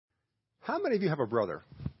How many of you have a brother?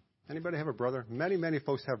 Anybody have a brother? Many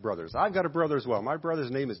folks have brothers. I've got a brother as well. My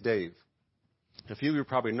brother's name is Dave. A few of you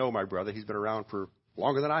probably know my brother. He's been around for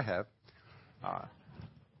longer than I have.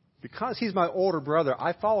 Because he's my older brother,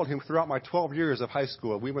 I followed him throughout my 12 years of high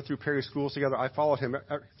school. We went through Perry schools together. I followed him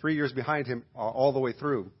 3 years behind him all the way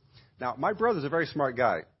through. Now, my brother's a very smart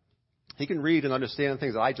guy. He can read and understand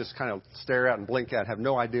things that I just kind of stare at and blink at, have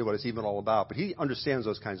no idea what it's even all about. But he understands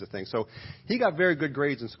those kinds of things. So he got very good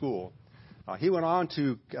grades in school. He went on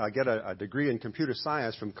to get a degree in computer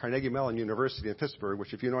science from Carnegie Mellon University in Pittsburgh,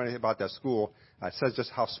 which if you know anything about that school, it says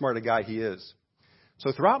just how smart a guy he is.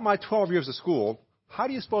 So throughout my 12 years of school, how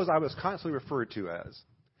do you suppose I was constantly referred to as?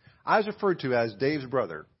 I was referred to as Dave's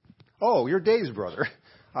brother. Oh, you're Dave's brother.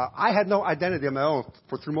 I had no identity of my own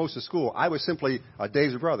through most of school. I was simply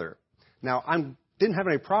Dave's brother. Now, I didn't have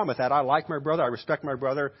any problem with that. I like my brother. I respect my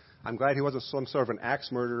brother. I'm glad he wasn't some sort of an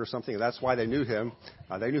axe murderer or something. That's why they knew him.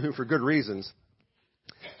 They knew him for good reasons.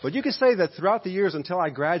 But you could say that throughout the years until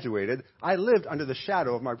I graduated, I lived under the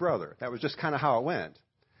shadow of my brother. That was just kind of how it went.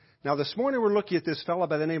 Now, this morning we're looking at this fellow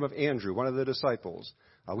by the name of Andrew, one of the disciples.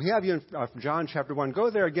 We have you in John chapter 1.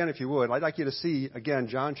 Go there again if you would. I'd like you to see, again,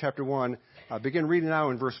 John chapter 1. Begin reading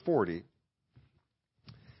now in verse 40.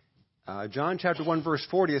 John chapter 1, verse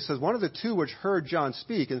 40, it says, "One of the two which heard John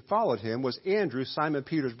speak and followed him was Andrew, Simon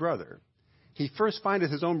Peter's brother. He first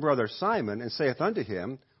findeth his own brother Simon, and saith unto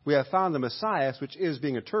him, We have found the Messiah, which is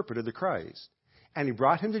being interpreted the Christ. And he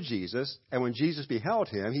brought him to Jesus, and when Jesus beheld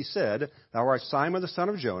him, he said, Thou art Simon the son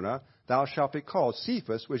of Jonah, thou shalt be called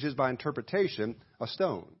Cephas, which is by interpretation a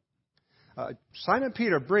stone."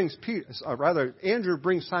 Andrew brings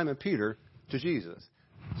Simon Peter to Jesus.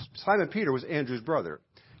 Simon Peter was Andrew's brother.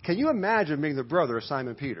 Can you imagine being the brother of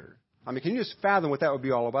Simon Peter? I mean, can you just fathom what that would be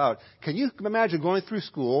all about? Can you imagine going through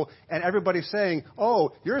school and everybody saying,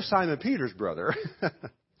 "Oh, you're Simon Peter's brother"?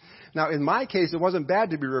 Now, in my case, it wasn't bad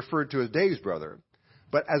to be referred to as Dave's brother.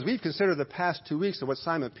 But as we've considered the past 2 weeks of what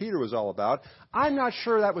Simon Peter was all about, I'm not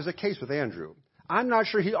sure that was the case with Andrew. I'm not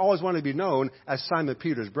sure he always wanted to be known as Simon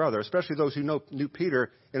Peter's brother, especially those who knew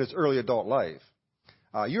Peter in his early adult life.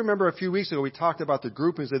 You remember a few weeks ago we talked about the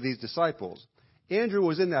groupings of these disciples. Andrew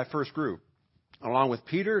was in that first group, along with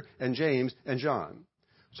Peter and James and John.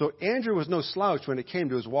 So Andrew was no slouch when it came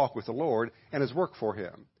to his walk with the Lord and his work for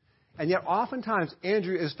him. And yet oftentimes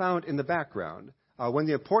Andrew is found in the background. When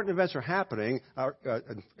the important events are happening,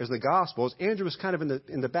 as the Gospels, Andrew was kind of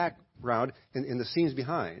in the background, in the scenes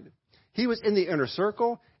behind. He was in the inner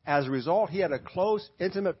circle. As a result, he had a close,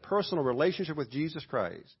 intimate, personal relationship with Jesus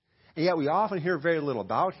Christ. And yet we often hear very little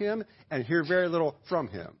about him and hear very little from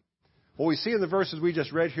him. What we see in the verses we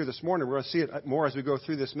just read here this morning, we're going to see it more as we go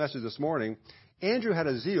through this message this morning. Andrew had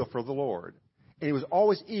a zeal for the Lord, and he was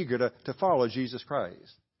always eager to follow Jesus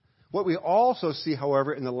Christ. What we also see,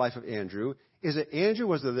 however, in the life of Andrew is that Andrew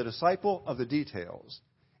was the disciple of the details.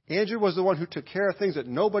 Andrew was the one who took care of things that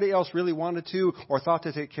nobody else really wanted to or thought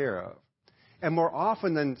to take care of. And more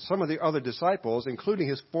often than some of the other disciples, including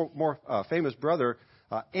his more famous brother,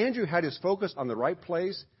 Andrew had his focus on the right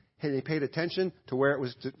place, and he paid attention to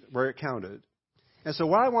where it counted. And so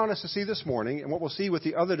what I want us to see this morning, and what we'll see with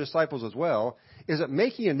the other disciples as well, is that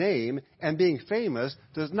making a name and being famous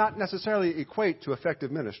does not necessarily equate to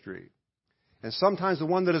effective ministry. And sometimes the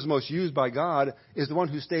one that is most used by God is the one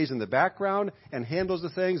who stays in the background and handles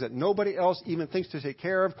the things that nobody else even thinks to take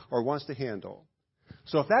care of or wants to handle.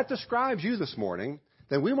 So if that describes you this morning,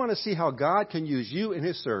 then we want to see how God can use you in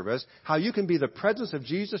His service, how you can be the presence of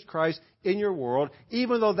Jesus Christ in your world,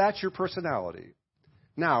 even though that's your personality.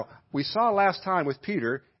 Now, we saw last time with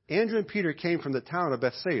Peter, Andrew and Peter came from the town of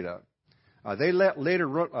Bethsaida. They later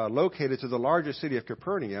located to the larger city of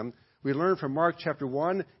Capernaum. We learned from Mark chapter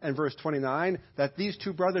 1 and verse 29 that these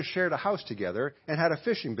two brothers shared a house together and had a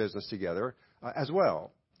fishing business together as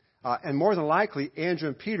well. And more than likely, Andrew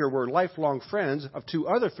and Peter were lifelong friends of two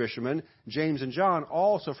other fishermen, James and John,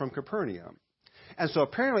 also from Capernaum. And so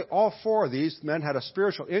apparently all four of these men had a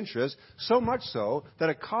spiritual interest, so much so that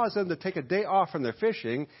it caused them to take a day off from their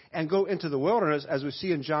fishing and go into the wilderness, as we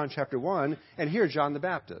see in John chapter 1, and hear John the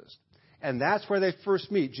Baptist. And that's where they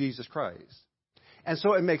first meet Jesus Christ. And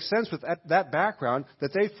so it makes sense with that background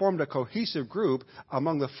that they formed a cohesive group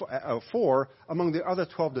among the among the other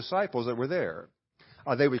 12 disciples that were there.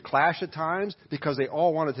 They would clash at times because they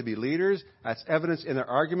all wanted to be leaders. That's evidence in their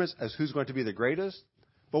arguments as who's going to be the greatest.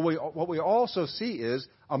 But what we also see is,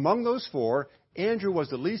 among those four, Andrew was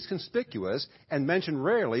the least conspicuous and mentioned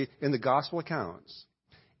rarely in the gospel accounts.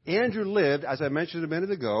 Andrew lived, as I mentioned a minute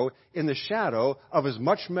ago, in the shadow of his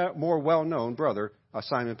much more well-known brother,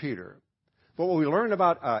 Simon Peter. But what we learn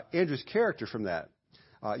about Andrew's character from that,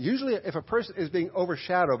 Usually if a person is being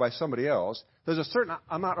overshadowed by somebody else, there's a certain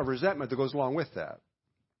amount of resentment that goes along with that.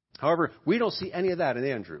 However, we don't see any of that in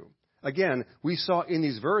Andrew. Again, we saw in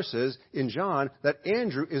these verses in John that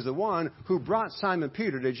Andrew is the one who brought Simon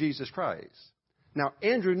Peter to Jesus Christ. Now,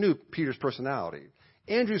 Andrew knew Peter's personality.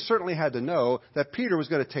 Andrew certainly had to know that Peter was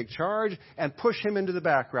going to take charge and push him into the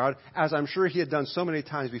background, as I'm sure he had done so many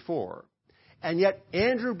times before. And yet,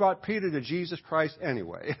 Andrew brought Peter to Jesus Christ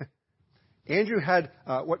anyway. Andrew had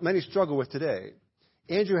what many struggle with today.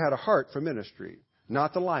 Andrew had a heart for ministry,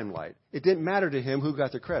 not the limelight. It didn't matter to him who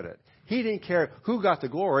got the credit. He didn't care who got the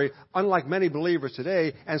glory, unlike many believers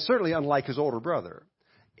today, and certainly unlike his older brother.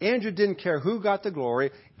 Andrew didn't care who got the glory.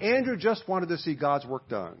 Andrew just wanted to see God's work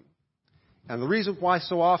done. And the reason why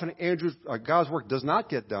so often God's work does not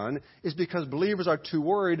get done is because believers are too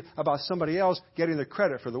worried about somebody else getting the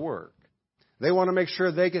credit for the work. They want to make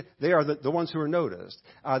sure they are the ones who are noticed,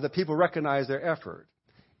 that people recognize their effort.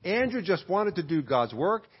 Andrew just wanted to do God's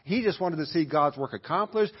work. He just wanted to see God's work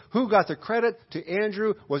accomplished. Who got the credit to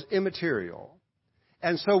Andrew was immaterial.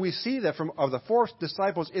 And so we see that of the four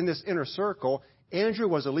disciples in this inner circle, Andrew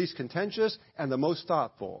was the least contentious and the most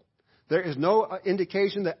thoughtful. There is no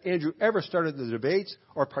indication that Andrew ever started the debates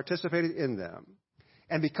or participated in them.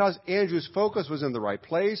 And because Andrew's focus was in the right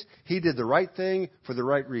place, he did the right thing for the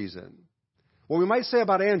right reason. What we might say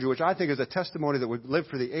about Andrew, which I think is a testimony that would live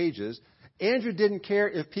for the ages, Andrew didn't care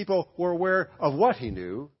if people were aware of what he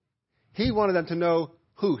knew. He wanted them to know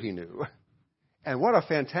who he knew. And what a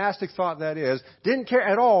fantastic thought that is. Didn't care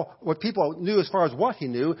at all what people knew as far as what he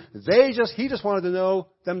knew. He just wanted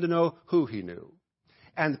them to know who he knew.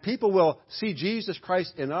 And people will see Jesus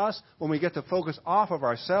Christ in us when we get to focus off of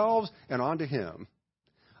ourselves and onto him.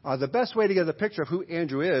 The best way to get the picture of who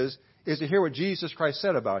Andrew is to hear what Jesus Christ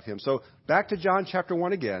said about him. So back to John chapter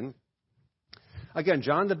 1 again. Again,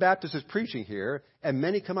 John the Baptist is preaching here, and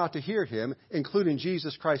many come out to hear him, including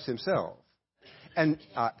Jesus Christ himself. And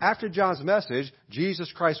after John's message,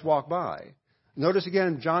 Jesus Christ walked by. Notice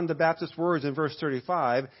again John the Baptist's words in verse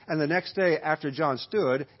 35, and the next day after John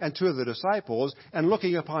stood, and two of the disciples, and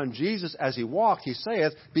looking upon Jesus as he walked, he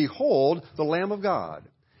saith, Behold, the Lamb of God.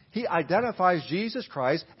 He identifies Jesus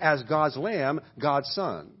Christ as God's Lamb, God's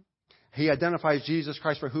Son. He identifies Jesus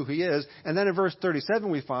Christ for who he is. And then in verse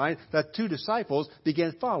 37 we find that two disciples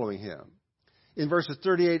began following him. In verses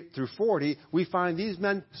 38 through 40, we find these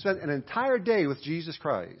men spent an entire day with Jesus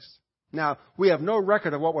Christ. Now, we have no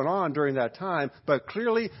record of what went on during that time, but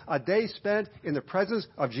clearly a day spent in the presence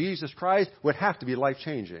of Jesus Christ would have to be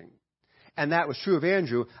life-changing. And that was true of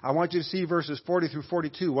Andrew. I want you to see verses 40 through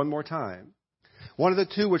 42 one more time. One of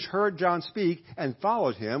the two which heard John speak and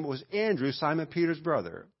followed him was Andrew, Simon Peter's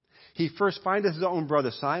brother. He first findeth his own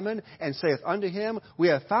brother Simon, and saith unto him, We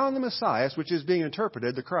have found the Messiah, which is being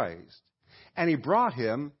interpreted, the Christ. And he brought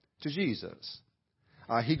him to Jesus.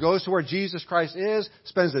 He goes to where Jesus Christ is,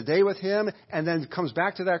 spends the day with him, and then comes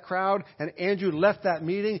back to that crowd, and Andrew left that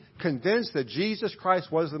meeting convinced that Jesus Christ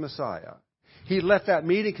was the Messiah. He left that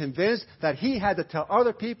meeting convinced that he had to tell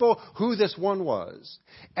other people who this one was.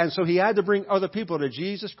 And so he had to bring other people to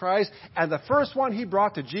Jesus Christ. And the first one he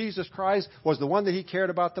brought to Jesus Christ was the one that he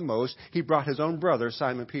cared about the most. He brought his own brother,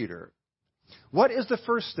 Simon Peter. What is the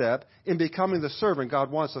first step in becoming the servant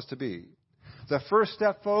God wants us to be? The first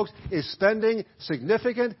step, folks, is spending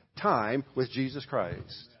significant time with Jesus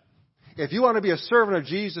Christ. If you want to be a servant of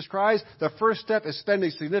Jesus Christ, the first step is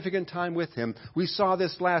spending significant time with him. We saw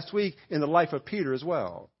this last week in the life of Peter as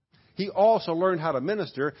well. He also learned how to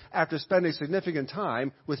minister after spending significant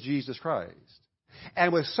time with Jesus Christ.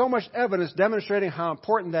 And with so much evidence demonstrating how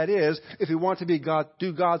important that is, if we want to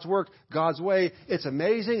do God's work God's way, it's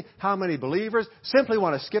amazing how many believers simply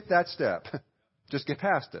want to skip that step. Just get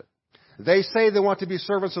past it. They say they want to be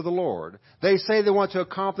servants of the Lord. They say they want to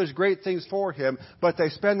accomplish great things for him, but they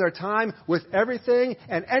spend their time with everything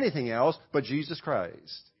and anything else but Jesus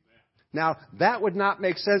Christ. Now, that would not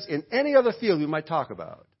make sense in any other field we might talk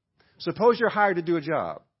about. Suppose you're hired to do a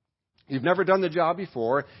job. You've never done the job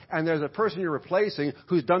before, and there's a person you're replacing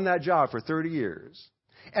who's done that job for 30 years.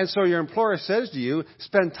 And so your employer says to you,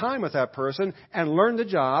 spend time with that person and learn the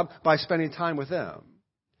job by spending time with them.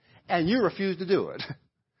 And you refuse to do it.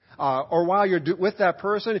 Or while you're with that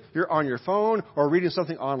person, you're on your phone or reading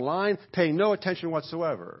something online, paying no attention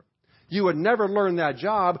whatsoever. You would never learn that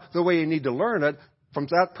job the way you need to learn it from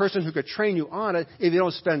that person who could train you on it if you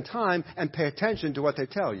don't spend time and pay attention to what they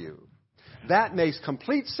tell you. That makes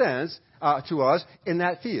complete sense to us in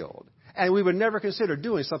that field. And we would never consider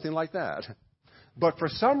doing something like that. But for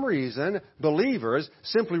some reason, believers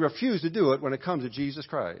simply refuse to do it when it comes to Jesus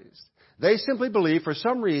Christ. They simply believe for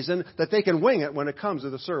some reason that they can wing it when it comes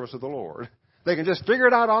to the service of the Lord. They can just figure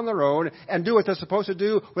it out on their own and do what they're supposed to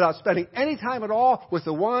do without spending any time at all with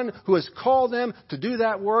the one who has called them to do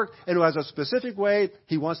that work and who has a specific way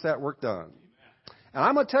he wants that work done. And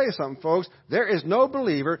I'm going to tell you something, folks. There is no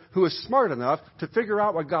believer who is smart enough to figure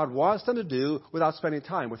out what God wants them to do without spending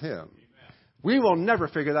time with Him. We will never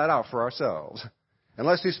figure that out for ourselves.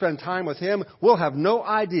 Unless we spend time with Him, we'll have no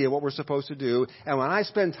idea what we're supposed to do. And when I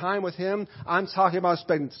spend time with Him, I'm talking about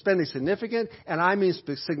spending significant, and I mean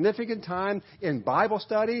significant time in Bible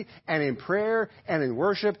study and in prayer and in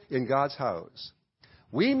worship in God's house.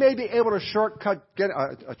 We may be able to shortcut get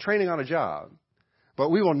a training on a job, but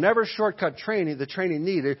we will never shortcut the training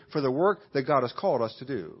needed for the work that God has called us to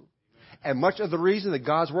do. And much of the reason that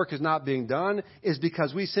God's work is not being done is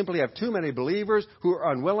because we simply have too many believers who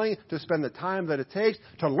are unwilling to spend the time that it takes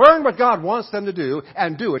to learn what God wants them to do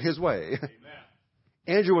and do it His way. Amen.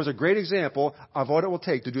 Andrew was a great example of what it will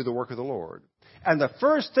take to do the work of the Lord. And the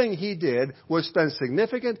first thing he did was spend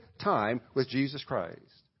significant time with Jesus Christ.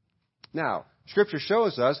 Now, Scripture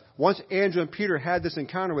shows us once Andrew and Peter had this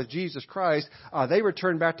encounter with Jesus Christ, they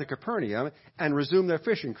returned back to Capernaum and resumed their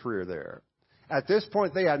fishing career there. At this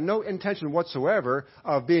point, they had no intention whatsoever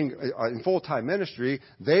of being in full-time ministry.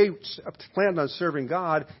 They planned on serving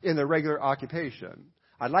God in their regular occupation.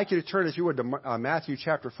 I'd like you to turn, if you would, to Matthew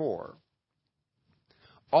chapter 4.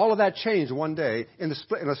 All of that changed one day, in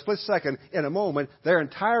a split second, in a moment. Their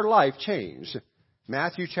entire life changed.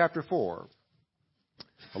 Matthew chapter 4.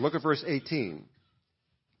 Look at verse 18.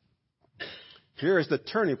 Here is the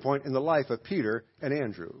turning point in the life of Peter and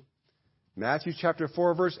Andrew. Matthew chapter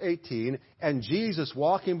 4, verse 18, and Jesus,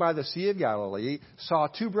 walking by the Sea of Galilee, saw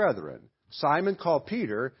two brethren, Simon called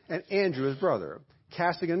Peter, and Andrew his brother,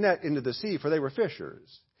 casting a net into the sea, for they were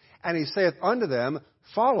fishers. And he saith unto them,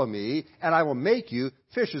 Follow me, and I will make you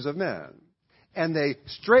fishers of men. And they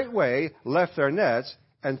straightway left their nets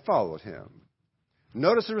and followed him.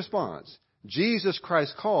 Notice the response. Jesus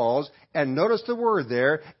Christ calls, and notice the word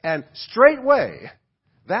there, and straightway.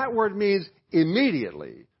 That word means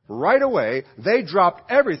immediately. Right away, they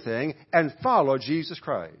dropped everything and followed Jesus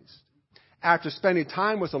Christ. After spending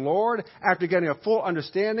time with the Lord, after getting a full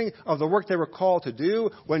understanding of the work they were called to do,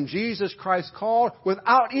 when Jesus Christ called,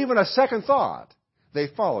 without even a second thought, they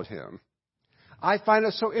followed Him. I find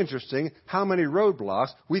it so interesting how many roadblocks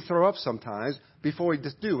we throw up sometimes before we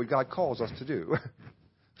just do what God calls us to do.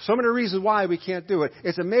 So many reasons why we can't do it.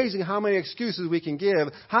 It's amazing how many excuses we can give,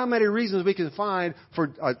 how many reasons we can find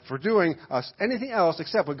for doing anything else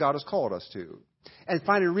except what God has called us to. And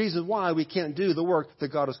finding reasons why we can't do the work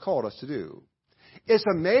that God has called us to do. It's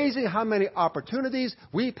amazing how many opportunities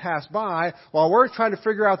we pass by while we're trying to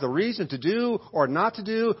figure out the reason to do or not to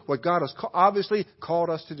do what God has obviously called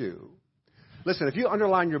us to do. Listen, if you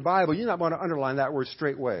underline your Bible, you not want to underline that word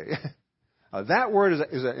straightway. That word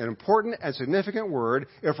is an important and significant word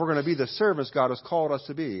if we're going to be the servants God has called us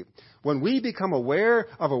to be. When we become aware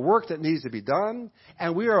of a work that needs to be done,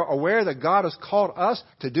 and we are aware that God has called us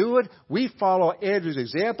to do it, we follow Andrew's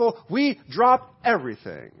example. We drop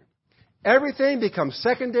everything. Everything becomes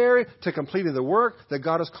secondary to completing the work that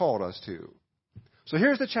God has called us to. So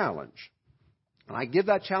here's the challenge. And I give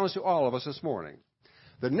that challenge to all of us this morning.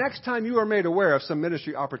 The next time you are made aware of some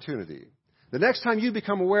ministry opportunity, the next time you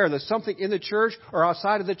become aware that something in the church or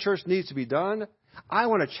outside of the church needs to be done, I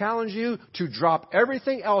want to challenge you to drop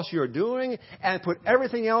everything else you're doing and put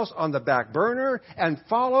everything else on the back burner and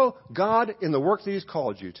follow God in the work that He's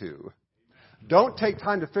called you to. Don't take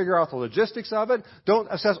time to figure out the logistics of it. Don't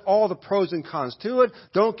assess all the pros and cons to it.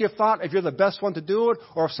 Don't give thought if you're the best one to do it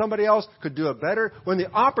or if somebody else could do it better. When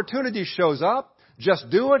the opportunity shows up,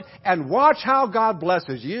 just do it and watch how God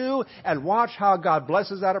blesses you and watch how God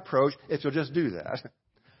blesses that approach if you'll just do that.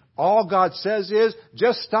 All God says is,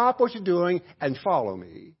 just stop what you're doing and follow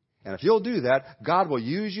me. And if you'll do that, God will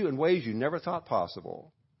use you in ways you never thought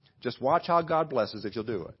possible. Just watch how God blesses if you'll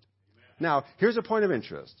do it. Now, here's a point of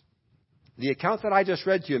interest. The account that I just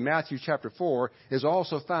read to you in Matthew chapter 4 is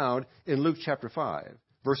also found in Luke chapter 5,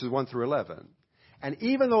 verses 1 through 11. And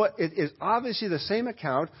even though it is obviously the same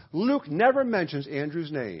account, Luke never mentions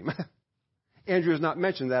Andrew's name. Andrew is not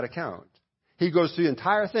mentioned in that account. He goes through the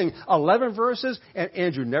entire thing, 11 verses, and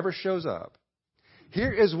Andrew never shows up.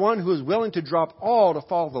 Here is one who is willing to drop all to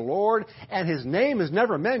follow the Lord, and his name is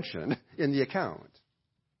never mentioned in the account.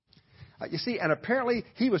 You see, and apparently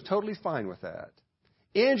he was totally fine with that.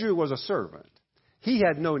 Andrew was a servant. He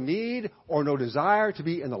had no need or no desire to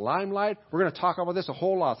be in the limelight. We're going to talk about this a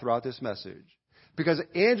whole lot throughout this message. Because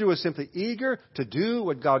Andrew was simply eager to do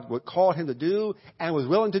what God called him to do and was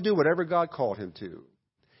willing to do whatever God called him to.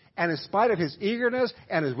 And in spite of his eagerness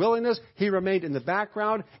and his willingness, he remained in the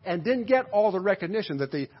background and didn't get all the recognition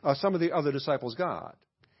that some of the other disciples got.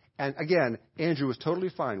 And again, Andrew was totally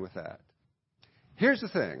fine with that. Here's the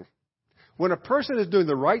thing. When a person is doing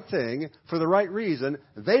the right thing for the right reason,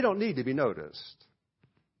 they don't need to be noticed.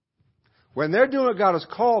 When they're doing what God has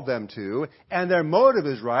called them to, and their motive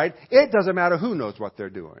is right, it doesn't matter who knows what they're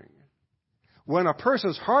doing. When a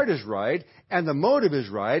person's heart is right and the motive is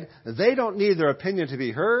right, they don't need their opinion to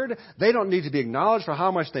be heard. They don't need to be acknowledged for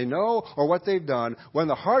how much they know or what they've done. When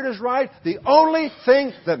the heart is right, the only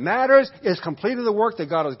thing that matters is completing the work that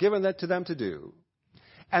God has given to them to do.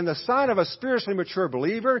 And the sign of a spiritually mature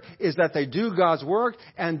believer is that they do God's work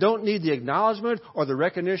and don't need the acknowledgement or the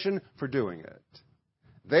recognition for doing it.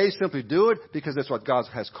 They simply do it because it's what God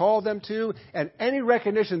has called them to, and any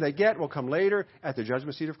recognition they get will come later at the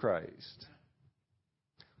judgment seat of Christ.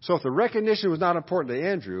 So if the recognition was not important to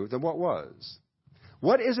Andrew, then what was?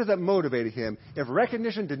 What is it that motivated him? If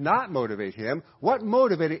recognition did not motivate him, what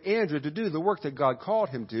motivated Andrew to do the work that God called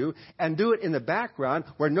him to and do it in the background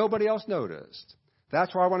where nobody else noticed?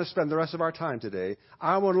 That's where I want to spend the rest of our time today.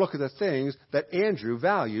 I want to look at the things that Andrew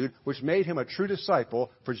valued, which made him a true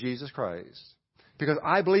disciple for Jesus Christ. Because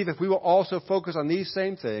I believe if we will also focus on these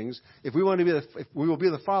same things, if we will be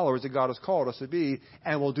the followers that God has called us to be,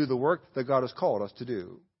 and will do the work that God has called us to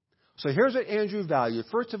do. So here's what Andrew valued.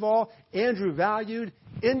 First of all, Andrew valued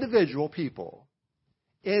individual people.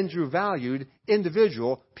 Andrew valued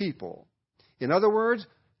individual people. In other words,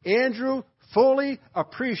 Andrew fully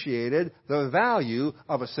appreciated the value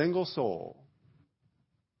of a single soul.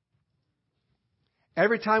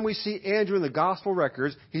 Every time we see Andrew in the gospel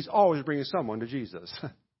records, he's always bringing someone to Jesus.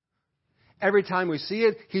 Every time we see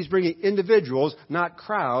it, he's bringing individuals, not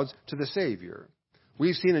crowds, to the Savior.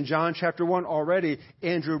 We've seen in John chapter 1 already,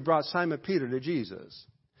 Andrew brought Simon Peter to Jesus.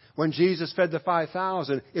 When Jesus fed the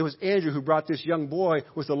 5,000, it was Andrew who brought this young boy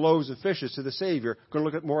with the loaves and fishes to the Savior. We're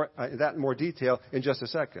going to look at that in more detail in just a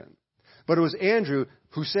second. But it was Andrew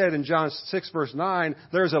who said in John 6 verse 9,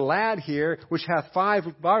 there is a lad here which hath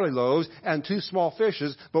 5 barley loaves and 2 small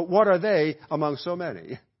fishes, but what are they among so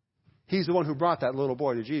many? He's the one who brought that little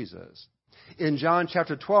boy to Jesus. In John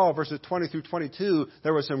chapter 12 verses 20 through 22,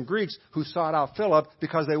 there were some Greeks who sought out Philip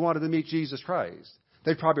because they wanted to meet Jesus Christ.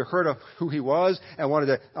 They'd probably heard of who he was and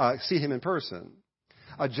wanted to see him in person.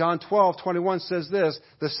 John 12:21 says this,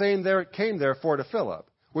 the same there came therefore to Philip,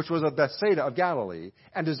 which was of Bethsaida of Galilee,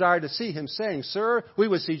 and desired to see him, saying, Sir, we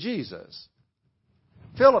would see Jesus.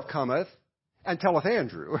 Philip cometh and telleth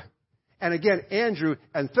Andrew. And again, Andrew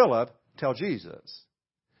and Philip tell Jesus.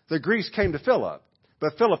 The Greeks came to Philip,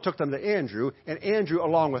 but Philip took them to Andrew, and Andrew,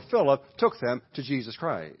 along with Philip, took them to Jesus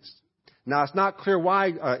Christ. Now, it's not clear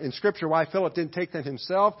in Scripture why Philip didn't take them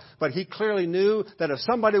himself, but he clearly knew that if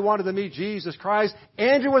somebody wanted to meet Jesus Christ,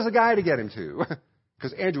 Andrew was the guy to get him to,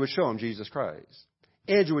 because Andrew would show him Jesus Christ.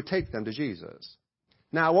 Andrew would take them to Jesus.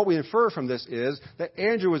 Now, what we infer from this is that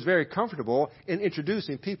Andrew was very comfortable in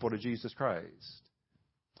introducing people to Jesus Christ.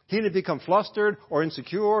 He didn't become flustered or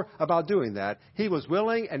insecure about doing that. He was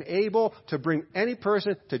willing and able to bring any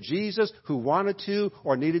person to Jesus who wanted to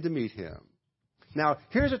or needed to meet him. Now,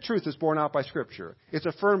 here's a truth that's borne out by Scripture. It's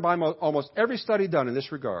affirmed by almost every study done in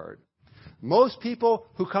this regard. Most people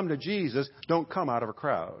who come to Jesus don't come out of a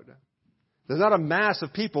crowd. There's not a mass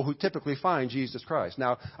of people who typically find Jesus Christ.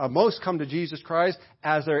 Now, most come to Jesus Christ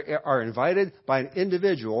as they are invited by an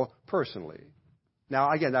individual personally.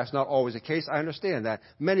 Now, again, that's not always the case. I understand that.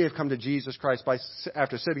 Many have come to Jesus Christ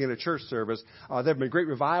after sitting in a church service. There have been great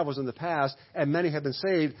revivals in the past, and many have been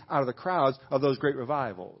saved out of the crowds of those great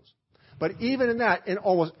revivals. But even in that, in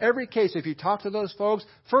almost every case, if you talk to those folks,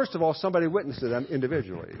 first of all, somebody witnessed to them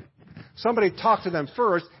individually. Somebody talked to them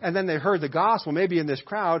first, and then they heard the gospel, maybe in this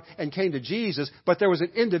crowd, and came to Jesus, but there was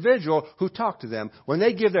an individual who talked to them. When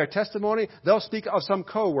they give their testimony, they'll speak of some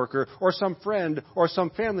coworker or some friend or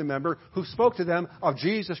some family member who spoke to them of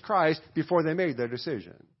Jesus Christ before they made their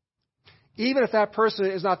decision. Even if that person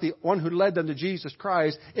is not the one who led them to Jesus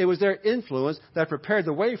Christ, it was their influence that prepared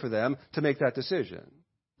the way for them to make that decision.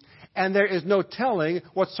 And there is no telling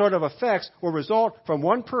what sort of effects will result from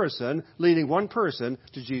one person leading one person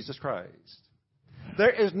to Jesus Christ. There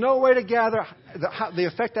is no way to gather the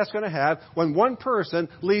effect that's going to have when one person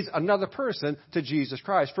leads another person to Jesus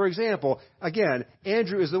Christ. For example, again,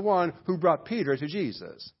 Andrew is the one who brought Peter to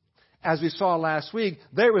Jesus. As we saw last week,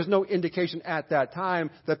 there was no indication at that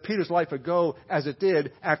time that Peter's life would go as it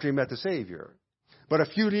did after he met the Savior. But a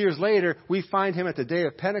few years later, we find him at the day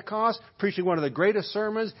of Pentecost preaching one of the greatest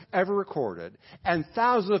sermons ever recorded. And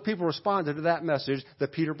thousands of people responded to that message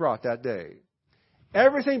that Peter brought that day.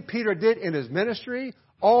 Everything Peter did in his ministry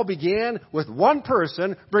all began with one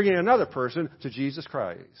person bringing another person to Jesus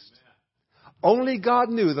Christ. Only God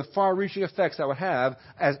knew the far-reaching effects that would have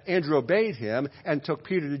as Andrew obeyed him and took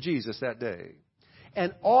Peter to Jesus that day.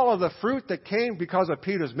 And all of the fruit that came because of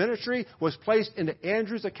Peter's ministry was placed into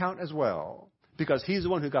Andrew's account as well, because he's the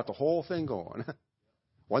one who got the whole thing going.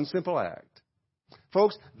 One simple act.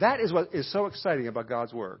 Folks, that is what is so exciting about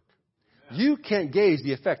God's work. You can't gauge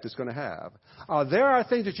the effect it's going to have. There are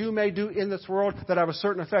things that you may do in this world that have a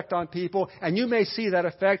certain effect on people, and you may see that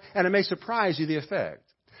effect, and it may surprise you, the effect.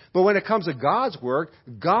 But when it comes to God's work,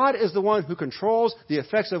 God is the one who controls the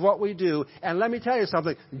effects of what we do. And let me tell you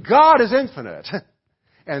something, God is infinite.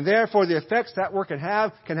 And therefore, the effects that work can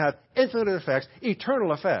have infinite effects,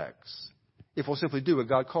 eternal effects, if we'll simply do what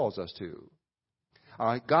God calls us to.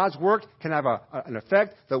 God's work can have an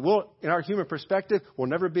effect that we'll, in our human perspective, will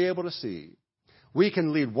never be able to see. We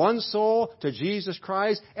can lead one soul to Jesus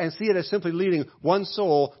Christ and see it as simply leading one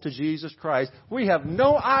soul to Jesus Christ. We have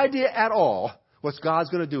no idea at all what God's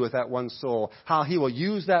going to do with that one soul, how He will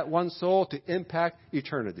use that one soul to impact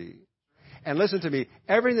eternity. And listen to me,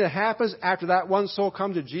 everything that happens after that one soul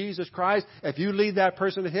comes to Jesus Christ, if you lead that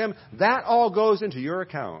person to Him, that all goes into your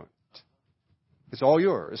account. It's all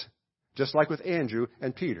yours, just like with Andrew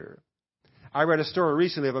and Peter. I read a story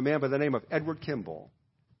recently of a man by the name of Edward Kimball.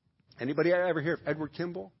 Anybody ever hear of Edward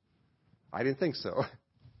Kimball? I didn't think so.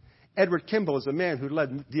 Edward Kimball is the man who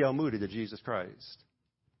led D.L. Moody to Jesus Christ.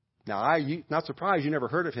 Now, I'm not surprised you never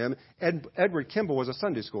heard of him. Edward Kimball was a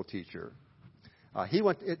Sunday school teacher. He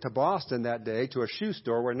went to Boston that day to a shoe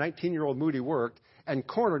store where 19-year-old Moody worked and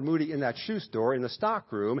cornered Moody in that shoe store in the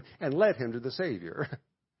stock room and led him to the Savior.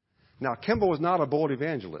 Now, Kimball was not a bold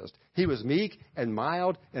evangelist. He was meek and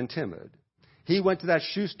mild and timid. He went to that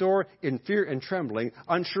shoe store in fear and trembling,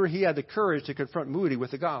 unsure he had the courage to confront Moody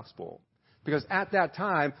with the gospel. Because at that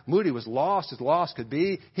time, Moody was lost as lost could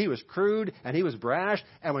be. He was crude and he was brash.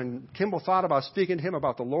 And when Kimball thought about speaking to him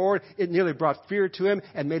about the Lord, it nearly brought fear to him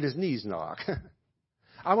and made his knees knock.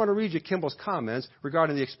 I want to read you Kimball's comments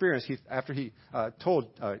regarding the experience after he told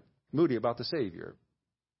Moody about the Savior.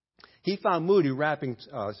 He found Moody wrapping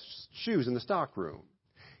shoes in the stock room.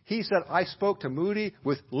 He said, I spoke to Moody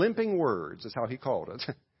with limping words, is how he called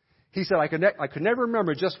it. He said, I could never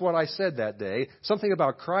remember just what I said that day, something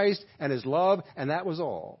about Christ and His love, and that was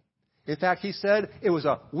all. In fact, he said it was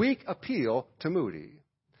a weak appeal to Moody.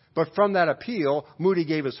 But from that appeal, Moody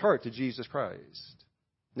gave his heart to Jesus Christ.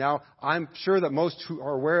 Now, I'm sure that most who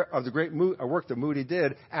are aware of the great work that Moody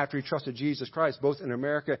did after he trusted Jesus Christ, both in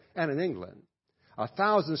America and in England.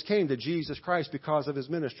 Thousands came to Jesus Christ because of his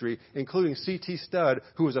ministry, including C.T. Studd,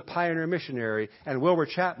 who was a pioneer missionary, and Wilbur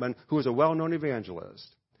Chapman, who was a well-known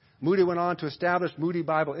evangelist. Moody went on to establish Moody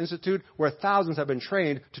Bible Institute, where thousands have been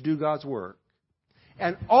trained to do God's work.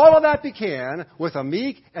 And all of that began with a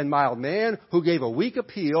meek and mild man who gave a weak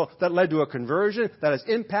appeal that led to a conversion that has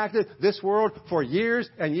impacted this world for years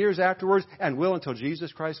and years afterwards and will until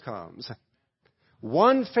Jesus Christ comes.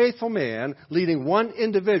 One faithful man leading one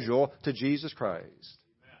individual to Jesus Christ.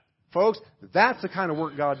 Amen. Folks, that's the kind of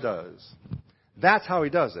work God does. That's how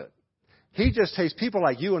He does it. He just takes people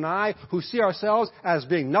like you and I who see ourselves as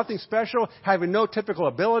being nothing special, having no typical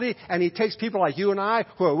ability, and He takes people like you and I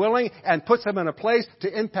who are willing and puts them in a place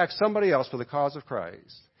to impact somebody else for the cause of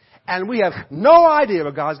Christ. And we have no idea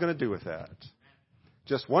what God's going to do with that.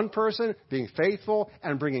 Just one person being faithful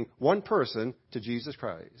and bringing one person to Jesus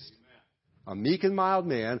Christ. A meek and mild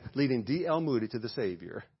man leading D.L. Moody to the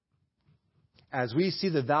Savior. As we see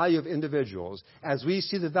the value of individuals, as we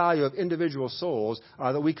see the value of individual souls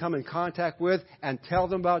that we come in contact with and tell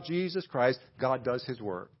them about Jesus Christ, God does His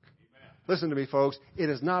work. Amen. Listen to me, folks. It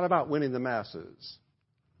is not about winning the masses.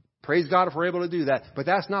 Praise God if we're able to do that, but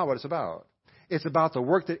that's not what it's about. It's about the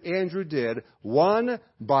work that Andrew did, one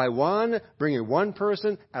by one, bringing one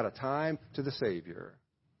person at a time to the Savior.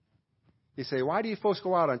 You say, why do you folks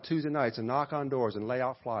go out on Tuesday nights and knock on doors and lay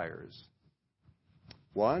out flyers?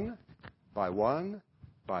 One by one,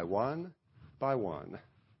 by one, by one.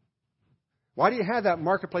 Why do you have that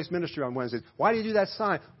marketplace ministry on Wednesdays? Why do you do that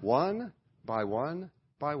sign? One by one,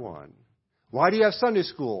 by one. Why do you have Sunday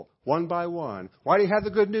school? One by one. Why do you have the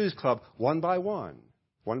Good News Club? One by one,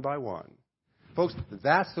 one by one. Folks,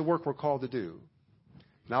 that's the work we're called to do.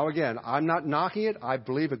 Now, again, I'm not knocking it. I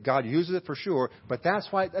believe that God uses it for sure. But that's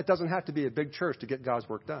why it doesn't have to be a big church to get God's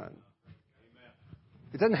work done.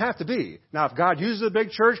 It doesn't have to be. Now, if God uses a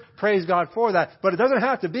big church, praise God for that. But it doesn't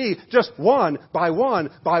have to be just one by one,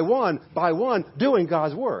 by one, by one, doing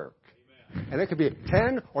God's work. And it could be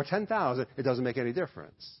 10 or 10,000. It doesn't make any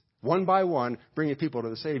difference. one by one, bringing people to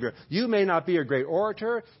the Savior. You may not be a great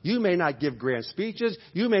orator. You may not give grand speeches.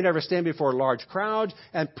 You may never stand before large crowds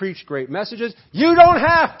and preach great messages. You don't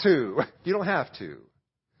have to. You don't have to.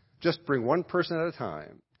 Just bring one person at a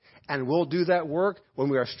time. And we'll do that work when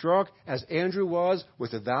we are struck, as Andrew was,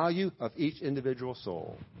 with the value of each individual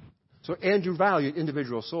soul. So Andrew valued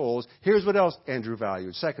individual souls. Here's what else Andrew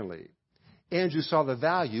valued. Secondly, Andrew saw the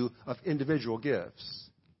value of individual gifts.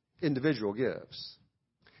 Individual gifts.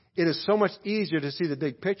 It is so much easier to see the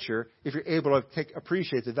big picture if you're able to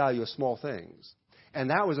appreciate the value of small things. And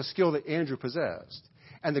that was a skill that Andrew possessed.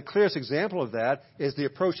 And the clearest example of that is the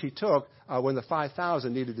approach he took when the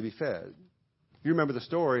 5,000 needed to be fed. You remember the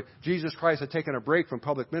story. Jesus Christ had taken a break from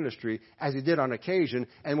public ministry, as he did on occasion,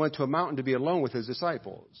 and went to a mountain to be alone with his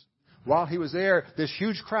disciples. While he was there, this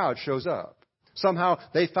huge crowd shows up. Somehow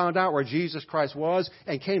they found out where Jesus Christ was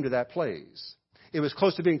and came to that place. It was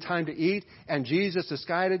close to being time to eat, and Jesus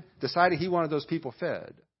decided he wanted those people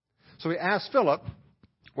fed. So he asked Philip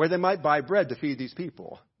where they might buy bread to feed these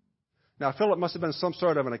people. Now, Philip must have been some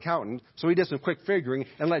sort of an accountant, so he did some quick figuring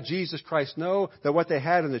and let Jesus Christ know that what they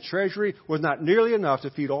had in the treasury was not nearly enough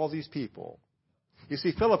to feed all these people. You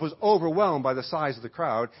see, Philip was overwhelmed by the size of the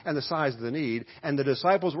crowd and the size of the need, and the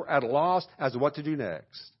disciples were at a loss as to what to do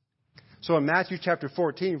next. So in Matthew chapter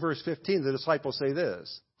 14, verse 15, the disciples say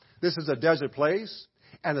this: "This is a desert place,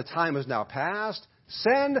 and the time is now past.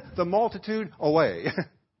 Send the multitude away,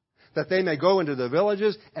 that they may go into the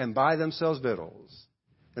villages and buy themselves victuals."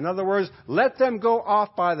 In other words, let them go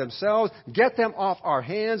off by themselves, get them off our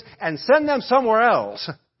hands, and send them somewhere else,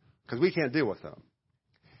 because we can't deal with them.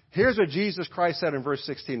 Here's what Jesus Christ said in verse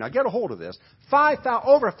 16. Now get a hold of this.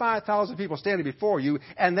 Over 5,000 people standing before you,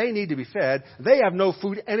 and they need to be fed. They have no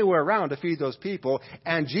food anywhere around to feed those people.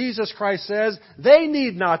 And Jesus Christ says, they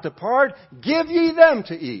need not depart. Give ye them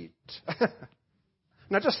to eat.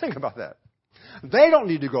 Now just think about that. They don't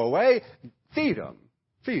need to go away. Feed them.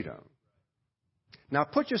 Feed them. Now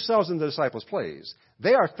put yourselves in the disciples' place.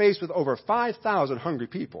 They are faced with over 5,000 hungry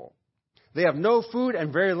people. They have no food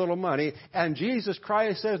and very little money, and Jesus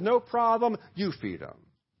Christ says, no problem, you feed them.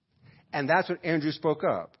 And that's when Andrew spoke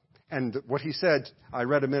up. And what he said, I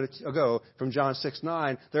read a minute ago from John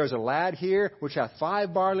 6:9, "There is a lad here which hath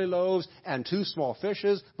 5 barley loaves and 2 small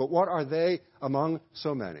fishes, but what are they among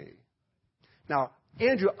so many?" Now,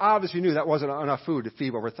 Andrew obviously knew that wasn't enough food to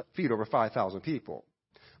feed over 5,000 people.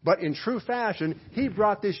 But in true fashion, he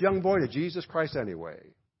brought this young boy to Jesus Christ anyway.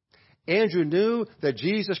 Andrew knew that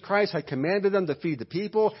Jesus Christ had commanded them to feed the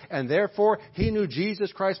people, and therefore he knew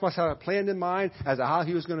Jesus Christ must have a plan in mind as to how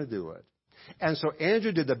he was going to do it. And so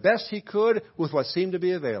Andrew did the best he could with what seemed to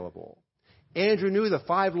be available. Andrew knew the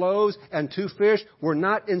 5 loaves and 2 fish were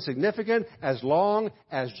not insignificant as long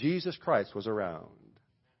as Jesus Christ was around.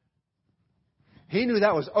 He knew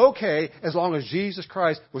that was okay as long as Jesus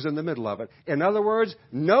Christ was in the middle of it. In other words,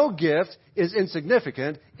 no gift is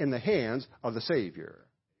insignificant in the hands of the Savior.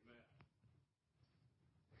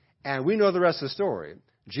 And we know the rest of the story.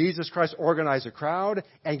 Jesus Christ organized a crowd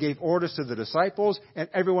and gave orders to the disciples, and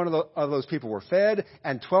every one of those people were fed,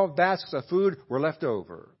 and 12 baskets of food were left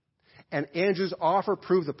over. And Andrew's offer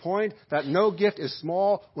proved the point that no gift is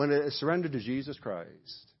small when it is surrendered to Jesus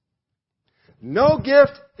Christ. No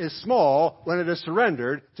gift is small when it is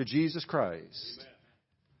surrendered to Jesus Christ. Amen.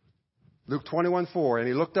 Luke 21:4, "And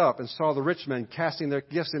he looked up and saw the rich men casting their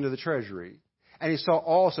gifts into the treasury. And he saw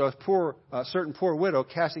also a certain poor widow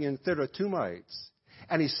casting in thither 2 mites.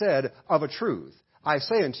 And he said, Of a truth, I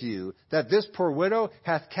say unto you, that this poor widow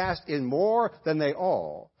hath cast in more than they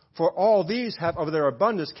all. For all these have of their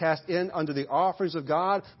abundance cast in unto the offerings of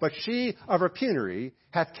God, but she of her penury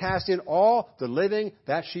hath cast in all the living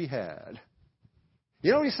that she had."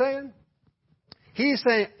 You know what he's saying? He's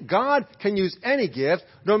saying God can use any gift,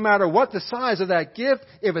 no matter what the size of that gift,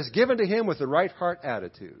 if it's given to him with the right heart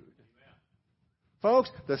attitude. Amen.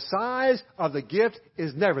 Folks, the size of the gift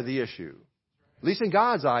is never the issue. At least in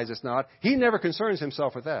God's eyes it's not. He never concerns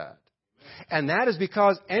himself with that. And that is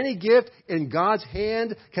because any gift in God's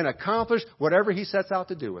hand can accomplish whatever he sets out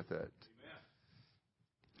to do with it.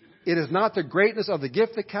 It is not the greatness of the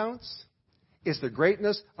gift that counts. It's the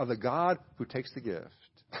greatness of the God who takes the gift.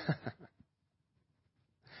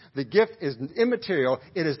 The gift is immaterial.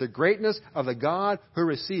 It is the greatness of the God who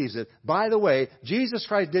receives it. By the way, Jesus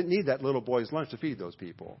Christ didn't need that little boy's lunch to feed those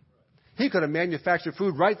people. He could have manufactured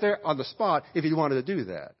food right there on the spot if he wanted to do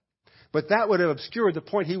that. But that would have obscured the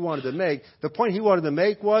point he wanted to make. The point he wanted to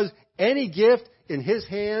make was any gift in his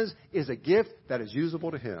hands is a gift that is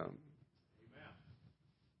usable to him.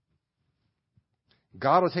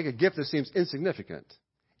 God will take a gift that seems insignificant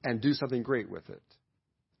and do something great with it.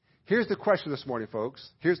 Here's the question this morning, folks.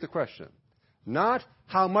 Here's the question. Not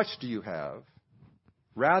how much do you have,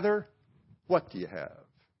 rather, what do you have?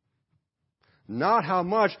 Not how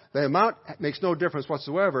much. The amount makes no difference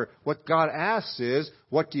whatsoever. What God asks is,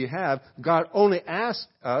 what do you have? God only asks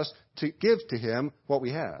us to give to Him what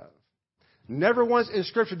we have. Never once in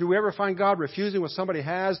Scripture do we ever find God refusing what somebody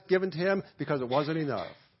has given to Him because it wasn't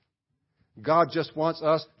enough. God just wants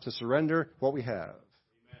us to surrender what we have.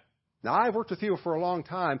 Now, I've worked with people for a long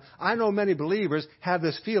time. I know many believers have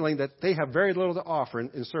this feeling that they have very little to offer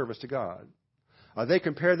in service to God. They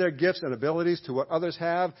compare their gifts and abilities to what others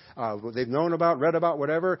have, what they've known about, read about,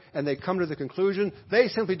 whatever, and they come to the conclusion they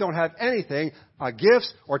simply don't have anything,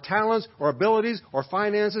 gifts or talents or abilities or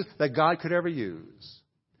finances that God could ever use.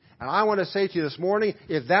 And I want to say to you this morning,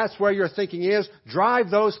 if that's where your thinking is, drive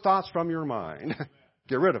those thoughts from your mind.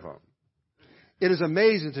 Get rid of them. It is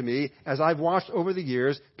amazing to me, as I've watched over the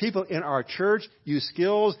years, people in our church use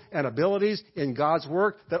skills and abilities in God's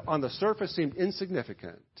work that on the surface seemed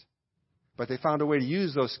insignificant. But they found a way to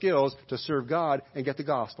use those skills to serve God and get the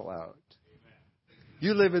gospel out. Amen.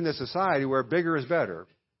 You live in this society where bigger is better.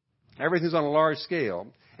 Everything's on a large scale.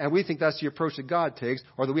 And we think that's the approach that God takes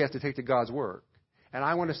or that we have to take to God's work. And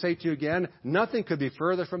I want to say to you again, nothing could be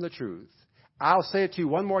further from the truth. I'll say it to you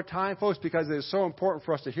one more time, folks, because it is so important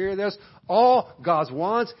for us to hear this. All God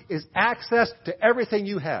wants is access to everything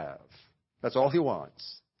you have. That's all He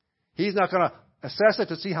wants. He's not going to assess it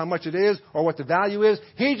to see how much it is or what the value is.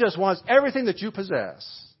 He just wants everything that you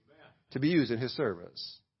possess to be used in His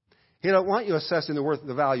service. He doesn't want you assessing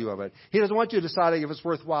the value of it. He doesn't want you deciding if it's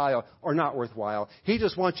worthwhile or not worthwhile. He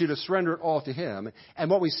just wants you to surrender it all to Him. And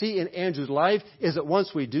what we see in Andrew's life is that once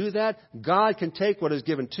we do that, God can take what is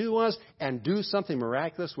given to us and do something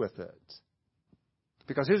miraculous with it.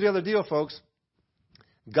 Because here's the other deal, folks.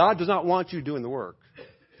 God does not want you doing the work.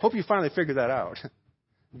 Hope you finally figured that out.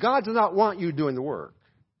 God does not want you doing the work.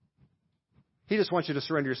 He just wants you to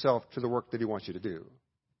surrender yourself to the work that He wants you to do.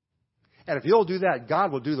 And if you'll do that,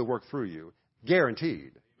 God will do the work through you.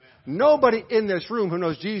 Guaranteed. Amen. Nobody in this room who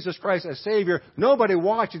knows Jesus Christ as Savior, nobody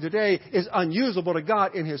watching today is unusable to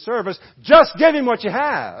God in His service. Just give Him what you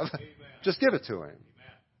have. Amen. Just give it to Him. Amen.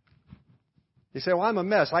 You say, well, I'm a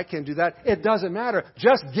mess. I can't do that. It doesn't matter.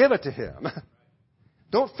 Just give it to Him.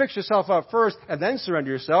 Don't fix yourself up first and then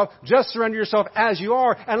surrender yourself. Just surrender yourself as you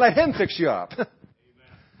are and let Him fix you up. Amen.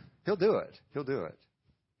 He'll do it. He'll do it.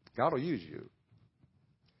 God will use you.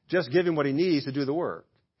 Just give Him what He needs to do the work.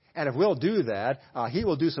 And if we'll do that, He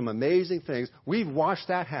will do some amazing things. We've watched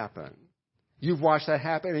that happen. You've watched that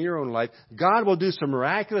happen in your own life. God will do some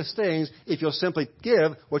miraculous things if you'll simply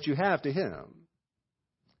give what you have to Him.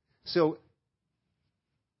 So,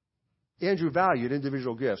 Andrew valued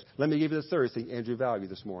individual gifts. Let me give you the third thing Andrew valued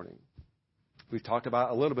this morning. We've talked about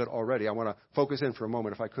it a little bit already. I want to focus in for a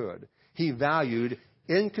moment if I could. He valued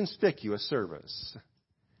inconspicuous service.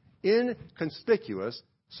 Inconspicuous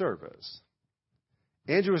service.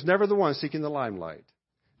 Andrew was never the one seeking the limelight.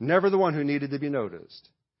 Never the one who needed to be noticed.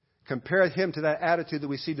 Compare him to that attitude that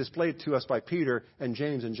we see displayed to us by Peter and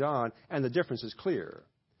James and John, and the difference is clear.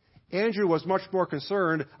 Andrew was much more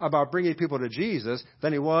concerned about bringing people to Jesus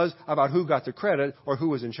than he was about who got the credit or who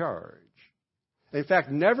was in charge. In fact,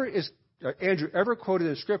 never is Andrew ever quoted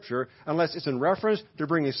in Scripture unless it's in reference to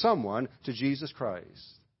bringing someone to Jesus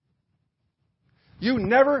Christ. You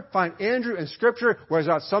never find Andrew in Scripture where he's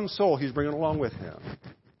got some soul he's bringing along with him.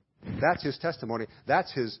 That's his testimony.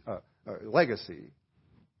 That's his legacy.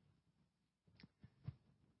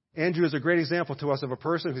 Andrew is a great example to us of a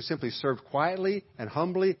person who simply served quietly and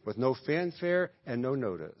humbly with no fanfare and no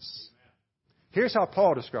notice. Here's how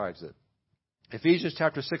Paul describes it. Ephesians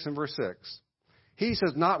chapter 6 and verse 6. He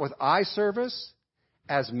says, not with eye service,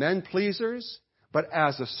 as men pleasers, but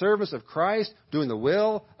as the servants of Christ, doing the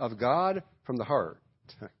will of God from the heart.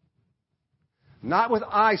 Not with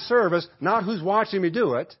eye service, not who's watching me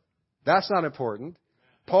do it. That's not important.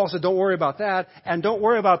 Paul said, don't worry about that. And don't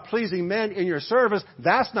worry about pleasing men in your service.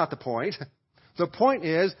 That's not the point. The point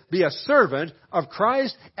is, be a servant of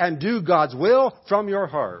Christ and do God's will from your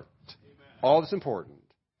heart. Amen. All that's important.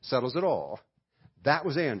 Settles it all. That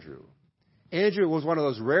was Andrew. Andrew was one of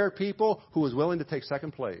those rare people who was willing to take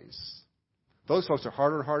second place. Those folks are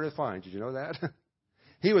harder and harder to find. Did you know that?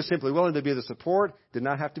 He was simply willing to be the support, did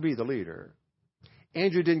not have to be the leader.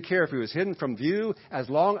 Andrew didn't care if he was hidden from view as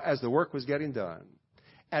long as the work was getting done.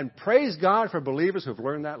 And praise God for believers who've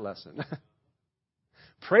learned that lesson.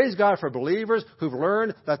 Praise God for believers who've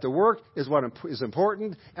learned that the work is what is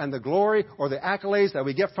important and the glory or the accolades that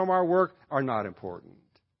we get from our work are not important.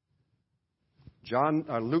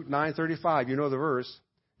 Luke 9:35, you know the verse.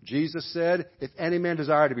 Jesus said, if any man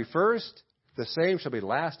desire to be first, the same shall be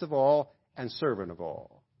last of all and servant of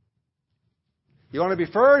all. You want to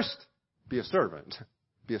be first? Be a servant.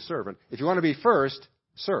 Be a servant. If you want to be first,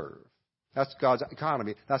 serve. That's God's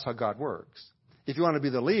economy. That's how God works. If you want to be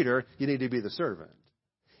the leader, you need to be the servant.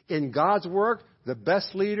 In God's work, the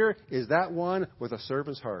best leader is that one with a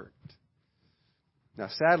servant's heart. Now,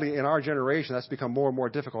 sadly, in our generation, that's become more and more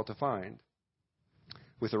difficult to find.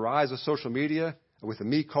 With the rise of social media, and with the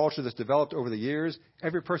me culture that's developed over the years,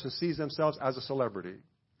 every person sees themselves as a celebrity.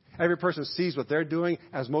 Every person sees what they're doing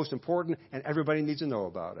as most important, and everybody needs to know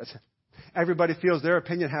about it. Everybody feels their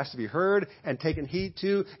opinion has to be heard and taken heed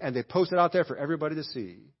to, and they post it out there for everybody to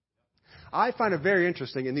see. I find it very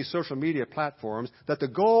interesting in these social media platforms that the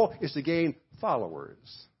goal is to gain followers.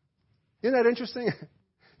 Isn't that interesting?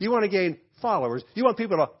 You want to gain followers. You want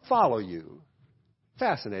people to follow you.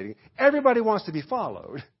 Fascinating. Everybody wants to be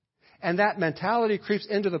followed. And that mentality creeps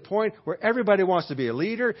into the point where everybody wants to be a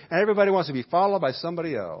leader and everybody wants to be followed by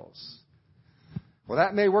somebody else. Well,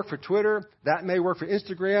 that may work for Twitter. That may work for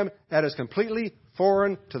Instagram. That is completely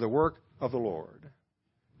foreign to the work of the Lord.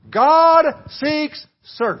 God seeks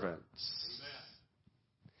servants.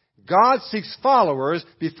 God seeks followers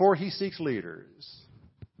before He seeks leaders.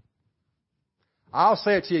 I'll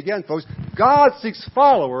say it to you again, folks. God seeks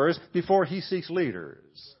followers before He seeks leaders.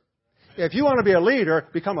 If you want to be a leader,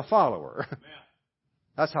 become a follower.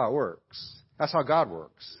 That's how it works. That's how God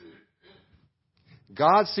works.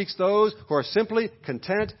 God seeks those who are simply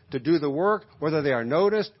content to do the work, whether they are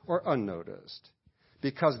noticed or unnoticed.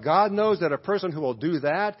 Because God knows that a person who will do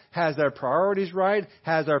that has their priorities right,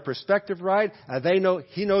 has their perspective right, and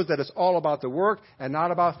He knows that it's all about the work and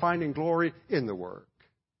not about finding glory in the work.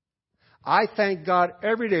 I thank God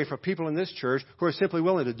every day for people in this church who are simply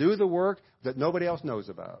willing to do the work that nobody else knows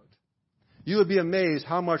about. You would be amazed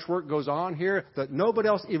how much work goes on here that nobody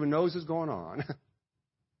else even knows is going on.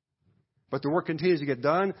 But the work continues to get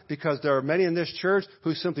done because there are many in this church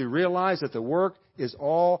who simply realize that the work is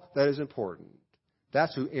all that is important.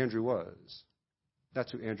 That's who Andrew was.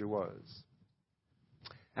 That's who Andrew was.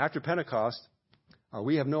 After Pentecost,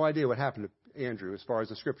 we have no idea what happened to Andrew as far as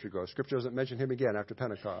the Scripture goes. Scripture doesn't mention him again after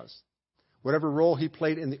Pentecost. Whatever role he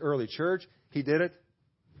played in the early church, he did it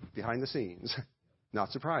behind the scenes. Not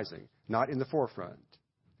surprising. Not in the forefront.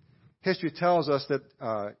 History tells us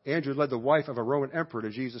that Andrew led the wife of a Roman emperor to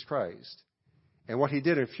Jesus Christ. And what he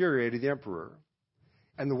did infuriated the emperor.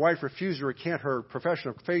 And the wife refused to recant her profession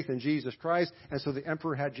of faith in Jesus Christ, and so the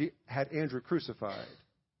emperor had Andrew crucified.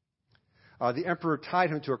 The emperor tied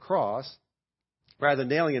him to a cross rather than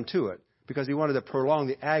nailing him to it, because he wanted to prolong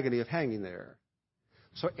the agony of hanging there.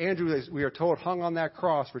 So Andrew, we are told, hung on that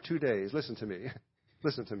cross for 2 days. Listen to me.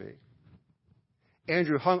 Listen to me.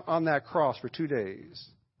 Andrew hung on that cross for 2 days.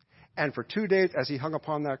 And for 2 days, as he hung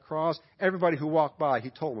upon that cross, everybody who walked by, he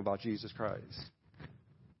told them about Jesus Christ.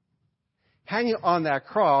 Hanging on that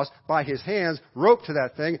cross by his hands, roped to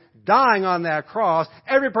that thing, dying on that cross,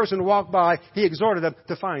 every person who walked by, he exhorted them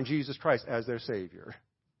to find Jesus Christ as their Savior.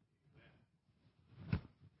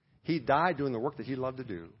 He died doing the work that he loved to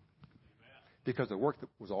do. Because the work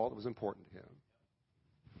was all that was important to him.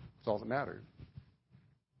 It's all that mattered.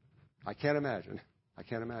 I can't imagine. I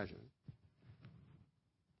can't imagine.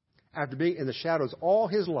 After being in the shadows all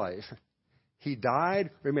his life, he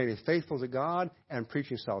died, remaining faithful to God and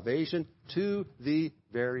preaching salvation to the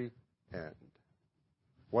very end.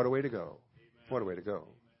 What a way to go. What a way to go.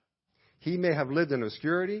 He may have lived in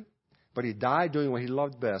obscurity, but he died doing what he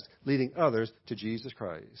loved best, leading others to Jesus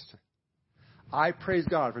Christ. I praise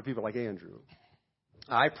God for people like Andrew.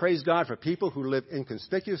 I praise God for people who live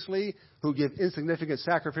inconspicuously, who give insignificant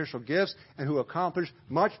sacrificial gifts, and who accomplish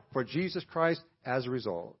much for Jesus Christ as a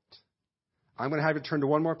result. I'm going to have you turn to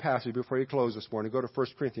one more passage before you close this morning. Go to 1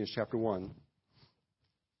 Corinthians chapter 1.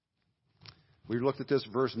 We've looked at this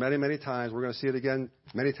verse many, many times. We're going to see it again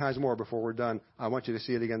many times more before we're done. I want you to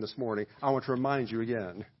see it again this morning. I want to remind you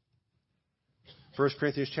again. 1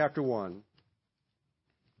 Corinthians chapter 1.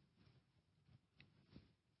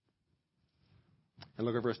 And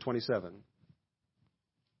look at verse 27.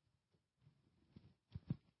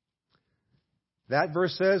 That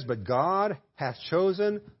verse says, "But God hath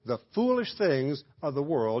chosen the foolish things of the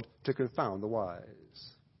world to confound the wise."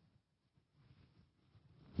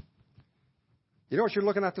 You know what you're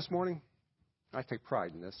looking at this morning? I take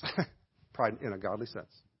pride in this. Pride in a godly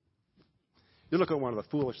sense. You look at one of the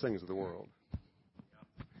foolish things of the world.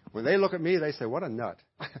 When they look at me, they say, "What a nut.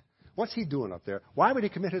 What's he doing up there? Why would he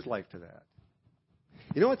commit his life to that?"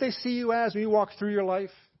 You know what they see you as when you walk through your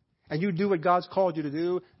life and you do what God's called you to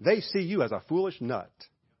do? They see you as a foolish nut.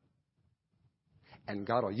 And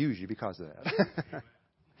God will use you because of that.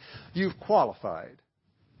 You've qualified.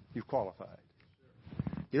 you've qualified.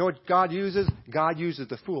 You know what God uses? God uses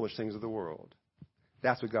the foolish things of the world.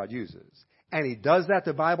 That's what God uses. And He does that,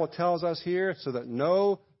 the Bible tells us here, so that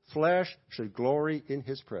no flesh should glory in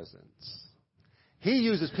His presence. He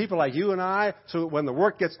uses people like you and I so that when the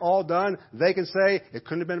work gets all done, they can say, it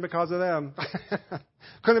couldn't have been because of them.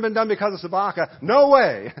 Couldn't have been done because of Sabaka. No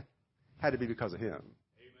way. Had to be because of Him. Amen.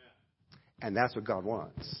 And that's what God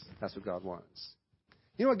wants. That's what God wants.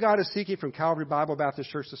 You know what God is seeking from Calvary Bible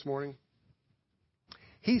Baptist Church this morning?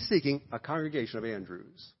 He's seeking a congregation of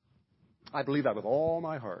Andrews. I believe that with all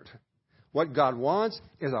my heart. What God wants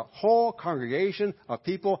is a whole congregation of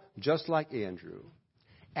people just like Andrew.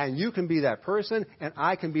 And you can be that person, and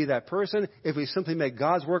I can be that person if we simply make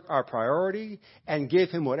God's work our priority and give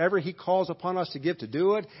Him whatever He calls upon us to give to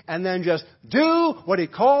do it, and then just do what He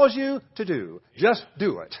calls you to do. Just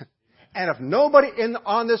do it. And if nobody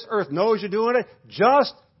on this earth knows you're doing it,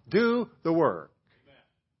 just do the work.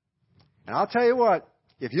 And I'll tell you what,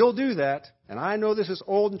 if you'll do that, and I know this is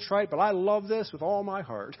old and trite, but I love this with all my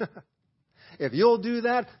heart. If you'll do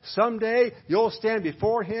that, someday you'll stand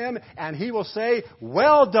before Him and He will say,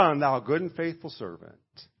 well done, thou good and faithful servant.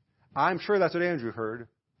 I'm sure that's what Andrew heard.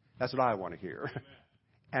 That's what I want to hear. Amen.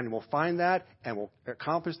 And we'll find that and we'll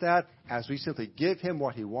accomplish that as we simply give Him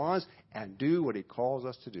what He wants and do what He calls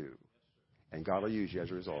us to do. And God will use you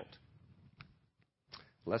as a result.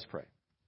 Let's pray.